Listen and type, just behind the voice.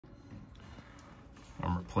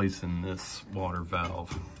I'm replacing this water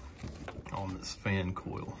valve on this fan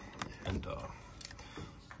coil, and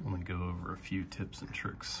I'm going to go over a few tips and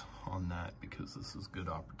tricks on that because this is a good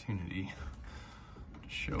opportunity to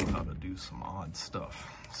show how to do some odd stuff.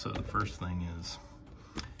 So the first thing is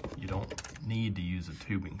you don't need to use a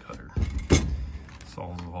tubing cutter.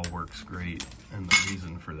 Sawzall works great, and the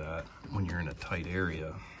reason for that when you're in a tight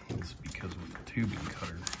area is because with the tubing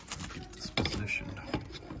cutter, you get this positioned.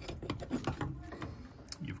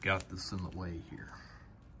 You've got this in the way here.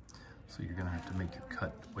 So you're gonna have to make your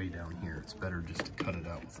cut way down here. It's better just to cut it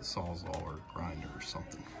out with a Sawzall or a grinder or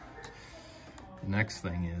something. The next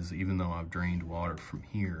thing is, even though I've drained water from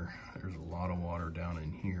here, there's a lot of water down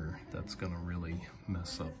in here that's gonna really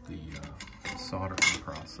mess up the soldering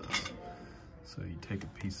process. So you take a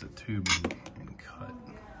piece of tubing and cut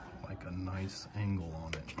like a nice angle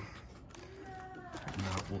on it. And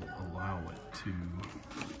that will allow it to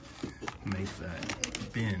make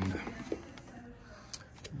that bend.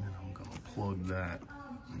 And then I'm gonna plug that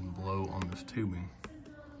and blow on this tubing.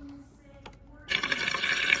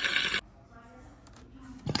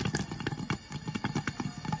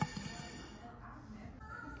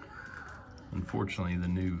 Unfortunately, the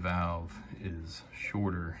new valve is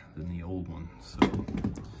shorter than the old one, so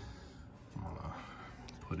I'm gonna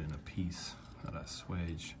put in a piece that I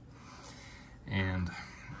swaged. And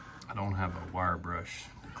I don't have a wire brush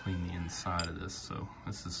to clean the inside of this, so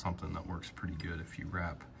this is something that works pretty good if you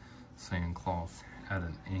wrap sand cloth at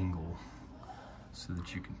an angle so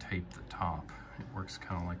that you can tape the top. It works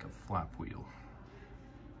kind of like a flap wheel.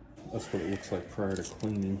 That's what it looks like prior to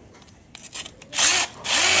cleaning.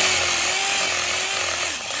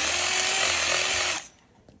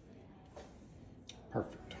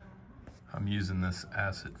 Perfect. I'm using this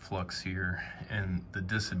acid flux here, and the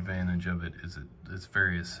disadvantage of it is it's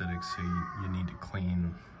very acidic, so you need to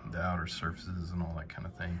clean the outer surfaces and all that kind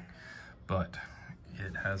of thing. But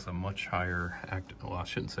it has a much higher, well, I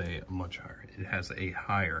shouldn't say much higher, it has a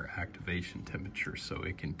higher activation temperature, so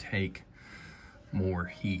it can take more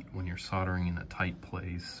heat when you're soldering in a tight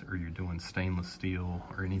place or you're doing stainless steel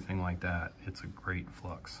or anything like that. It's a great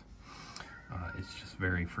flux. It's just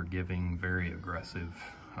very forgiving, very aggressive,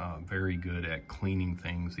 very good at cleaning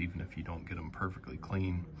things even if you don't get them perfectly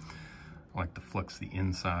clean. I like to flux the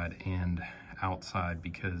inside and outside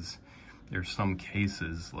because there's some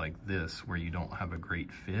cases like this where you don't have a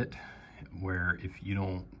great fit, where if you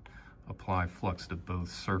don't apply flux to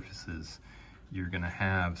both surfaces, you're gonna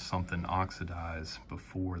have something oxidize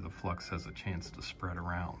before the flux has a chance to spread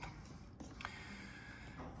around.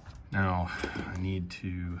 Now, I need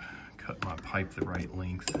to cut my pipe the right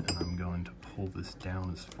length, and I'm going to pull this down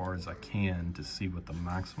as far as I can to see what the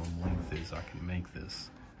maximum length is I can make this,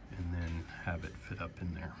 and then have it fit up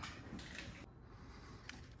in there.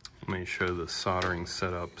 Let me show the soldering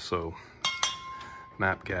setup. So,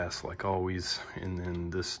 MAP gas like always, and then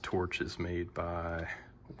this torch is made by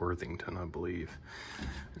Worthington, I believe.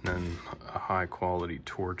 And then a high quality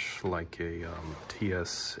torch like a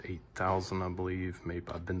TS 8000, I believe, made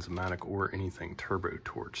by Benzomatic, or anything turbo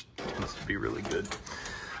torch tends to be really good.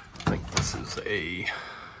 I think this is a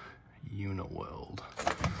Uniweld.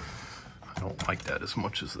 I don't like that as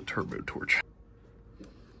much as the turbo torch.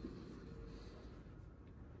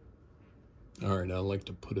 All right, I like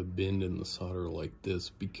to put a bend in the solder like this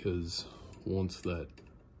because once that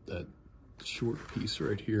short piece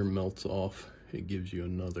right here melts off, it gives you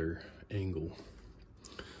another angle.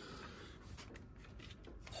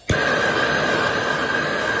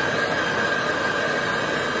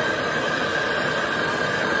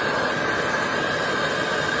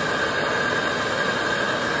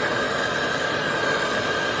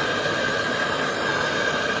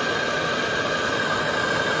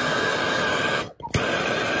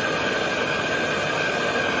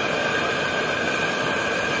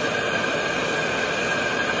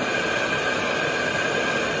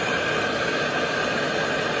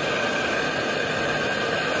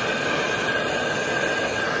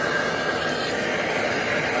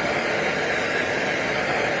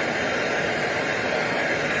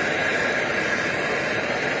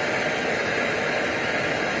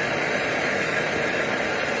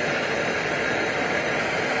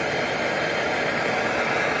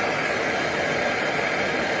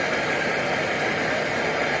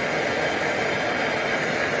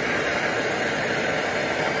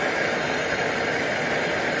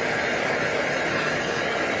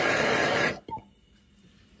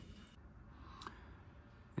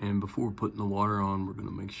 And before putting the water on, we're going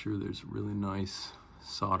to make sure there's a really nice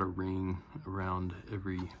solder ring around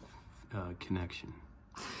every connection.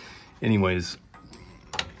 Anyways,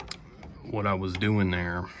 what I was doing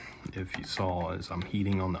there, if you saw, is I'm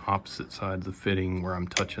heating on the opposite side of the fitting where I'm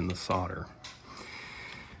touching the solder,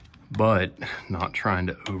 but not trying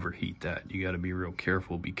to overheat that. You got to be real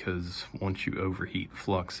careful, because once you overheat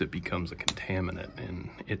flux, it becomes a contaminant and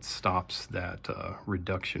it stops that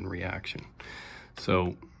reduction reaction.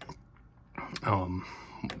 So,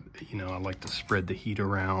 you know, I like to spread the heat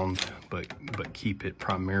around, but keep it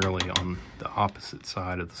primarily on the opposite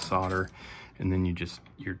side of the solder, and then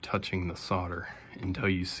you're touching the solder until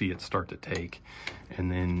you see it start to take,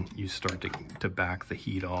 and then you start to back the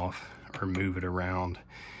heat off or move it around,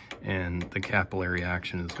 and the capillary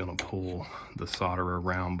action is going to pull the solder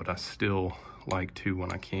around. But I still like to,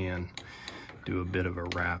 when I can, do a bit of a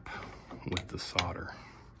wrap with the solder.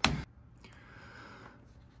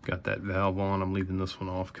 Got that valve on. I'm leaving this one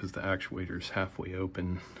off because the actuator is halfway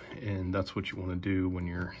open, and that's what you want to do when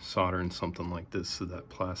you're soldering something like this, so that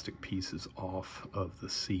plastic piece is off of the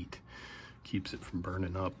seat. Keeps it from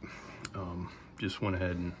burning up. Just went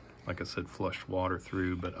ahead and, like I said, flushed water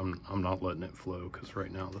through, but I'm not letting it flow because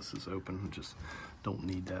right now this is open. Just don't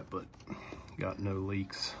need that, but got no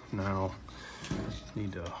leaks. Now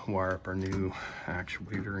need to wire up our new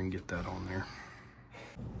actuator and get that on there.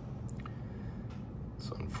 It's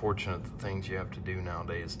unfortunate the things you have to do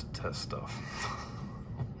nowadays to test stuff.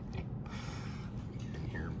 Get in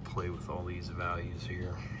here and play with all these values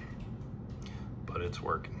here, but it's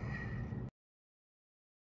working.